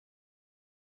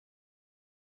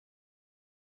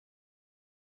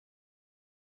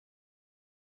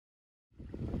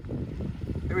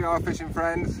we are, fishing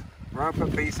friends. We're up at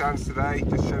BASSMA'S today,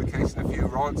 just showcasing a few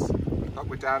rods up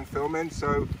with Dan filming.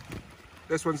 So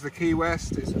this one's the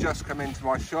Keywest. It's just come into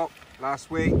my shop last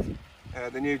week.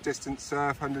 The new distance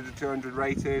surf, 100 to 200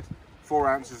 rated, 4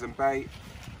 ounces and bait.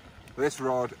 This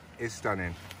rod is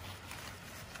stunning.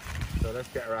 So let's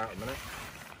get her out a minute.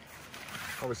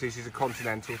 Obviously she's a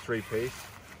Continental 3-piece.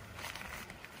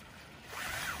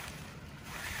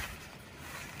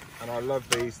 And I love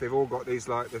these. They've all got these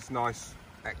like this nice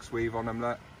X weave on them.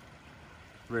 Look,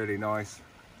 really nice.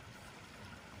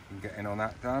 You can get in on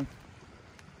that, Dan.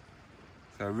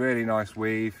 So really nice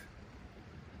weave.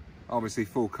 Obviously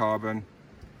full carbon.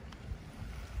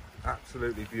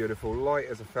 Absolutely beautiful. Light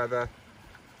as a feather.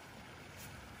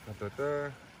 Da, da, da.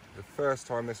 The first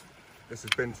time this has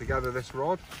been together, this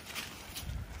rod.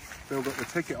 Still got the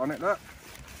ticket on it, look.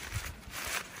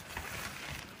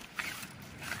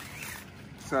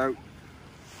 So,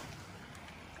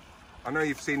 I know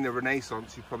you've seen the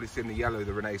Renaissance, you've probably seen the yellow,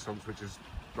 the Renaissance, which is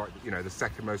like, you know, the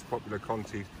second most popular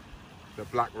conti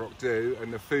that Blackrock do,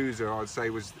 and the Fusa, I'd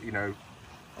say, was, you know,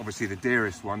 obviously the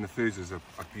dearest one. The Fusa's a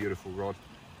beautiful rod.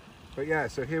 But yeah,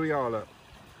 so here we are, look.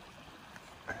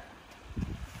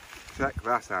 Check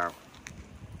that out.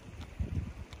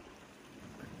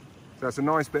 So that's a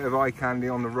nice bit of eye candy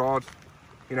on the rod.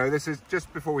 You know, this is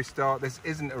just before we start, this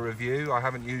isn't a review. I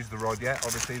haven't used the rod yet.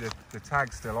 Obviously the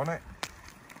tag's still on it.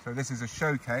 So this is a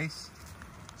showcase.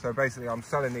 So basically I'm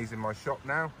selling these in my shop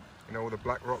now, you know, all the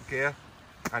Blackrock gear.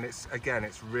 And it's, again,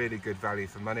 it's really good value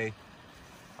for money.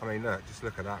 I mean, look, just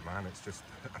look at that, man. It's just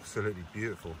absolutely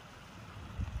beautiful.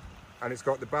 And it's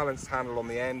got the balanced handle on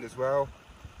the end as well,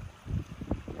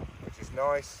 which is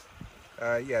nice.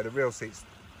 Yeah, the reel seat's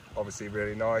obviously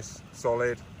really nice,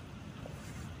 solid.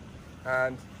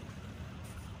 And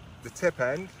the tip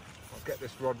end, I'll get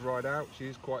this rod right out,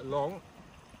 she's quite long.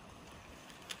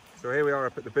 So here we are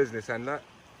up at the business end, look.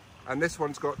 And this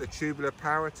one's got the tubular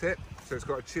power tip, so it's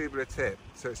got a tubular tip.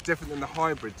 So it's different than the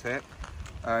hybrid tip,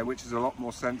 which is a lot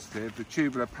more sensitive. The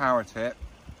tubular power tip,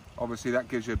 obviously that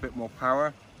gives you a bit more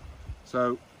power.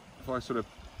 So if I sort of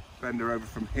bend her over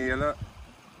from here, look,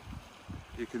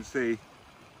 you can see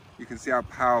how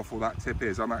powerful that tip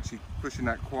is. I'm actually pushing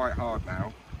that quite hard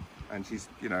now. And she's,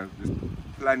 you know, there's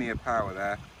plenty of power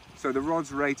there. So the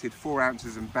rod's rated 4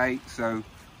 ounces in bait, so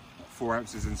 4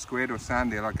 ounces in squid or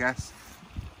sand eel, I guess.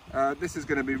 This is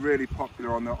going to be really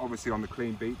popular on the, obviously on the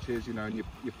clean beaches, you know, and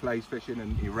your place fishing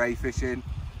and your ray fishing.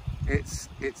 It's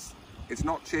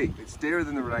not cheap. It's dearer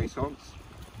than the Renaissance.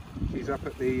 She's up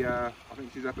at the, I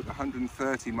think she's up at the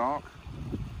 130 mark.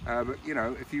 But you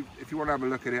know, if you want to have a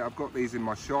look at it, I've got these in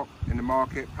my shop in the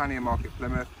market, Pannier Market,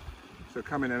 Plymouth. So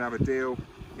come in and have a deal.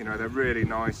 You know, they're really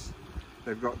nice.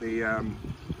 They've got the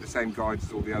same guides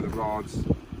as all the other rods,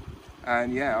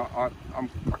 and yeah, I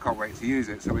can't wait to use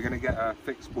it. So we're going to get a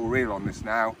fixed ball reel on this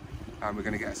now, and we're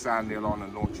going to get a sand eel on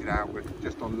and launch it out. We're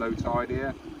just on low tide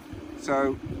here,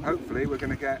 so hopefully we're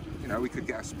going to get, you know, we could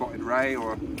get a spotted ray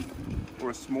or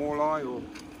a small eye or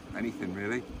anything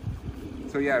really.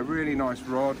 So yeah, really nice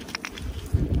rod.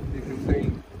 You can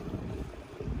see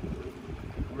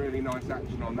really nice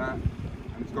action on that.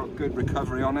 It's got good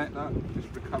recovery on it. That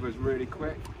just recovers really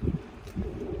quick.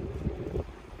 You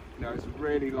know, it's a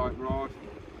really light rod.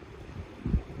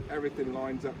 Everything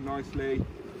lines up nicely.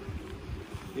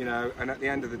 You know, and at the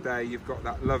end of the day, you've got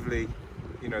that lovely,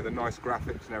 you know, the nice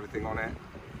graphics and everything on it.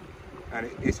 And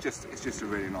it's just a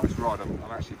really nice rod. I'm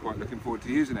actually quite looking forward to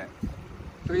using it.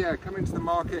 So yeah, come into the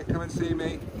market, come and see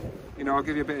me. You know, I'll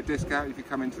give you a bit of discount if you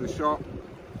come into the shop.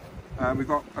 I've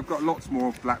got lots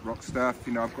more Blackrock stuff.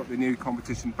 You know, I've got the new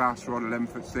competition bass rod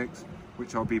 11'6",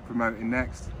 which I'll be promoting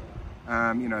next.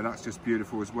 You know, that's just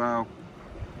beautiful as well.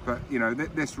 But you know,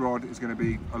 this rod is going to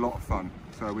be a lot of fun.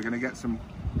 So we're going to get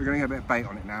a bit of bait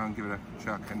on it now and give it a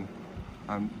chuck,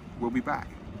 and we'll be back.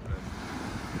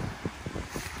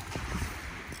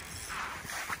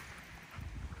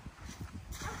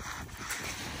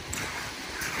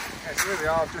 Yeah, so here we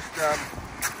are.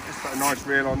 Just put a nice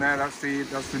reel on there. That's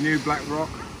the new Blackrock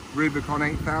Rubicon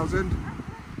 8000.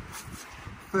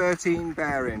 13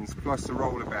 bearings plus the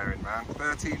roller bearing, man.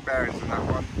 13 bearings in that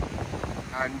one,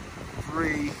 and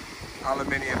 3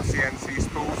 aluminium CNC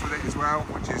spools with it as well,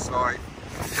 which is like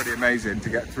pretty amazing to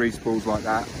get 3 spools like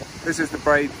that. This is the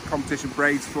braid competition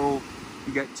braid spool.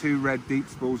 You get 2 red deep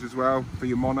spools as well for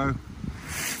your mono.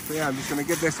 So yeah, I'm just going to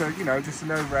give this a, you know, just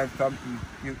an overhead thump, and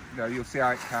you know, you'll see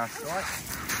how it casts, right?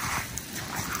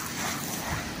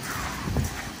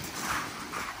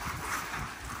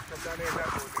 Come down here and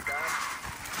that will be down.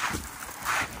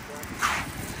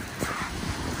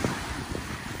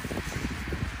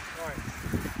 Right,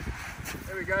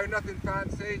 there we go, nothing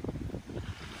fancy.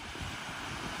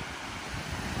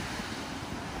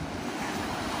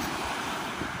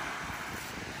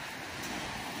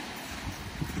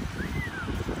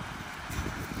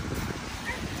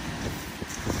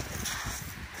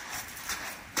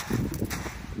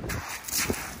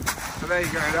 So there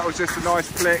you go, that was just a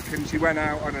nice flick, and she went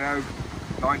out, I don't know,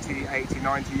 90, 80,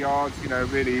 90 yards, you know,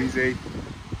 really easy.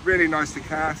 Really nice to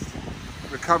cast,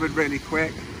 recovered really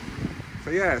quick.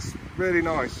 So yes, really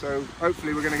nice. So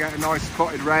hopefully we're going to get a nice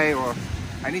spotted ray or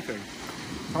anything.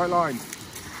 Tight line.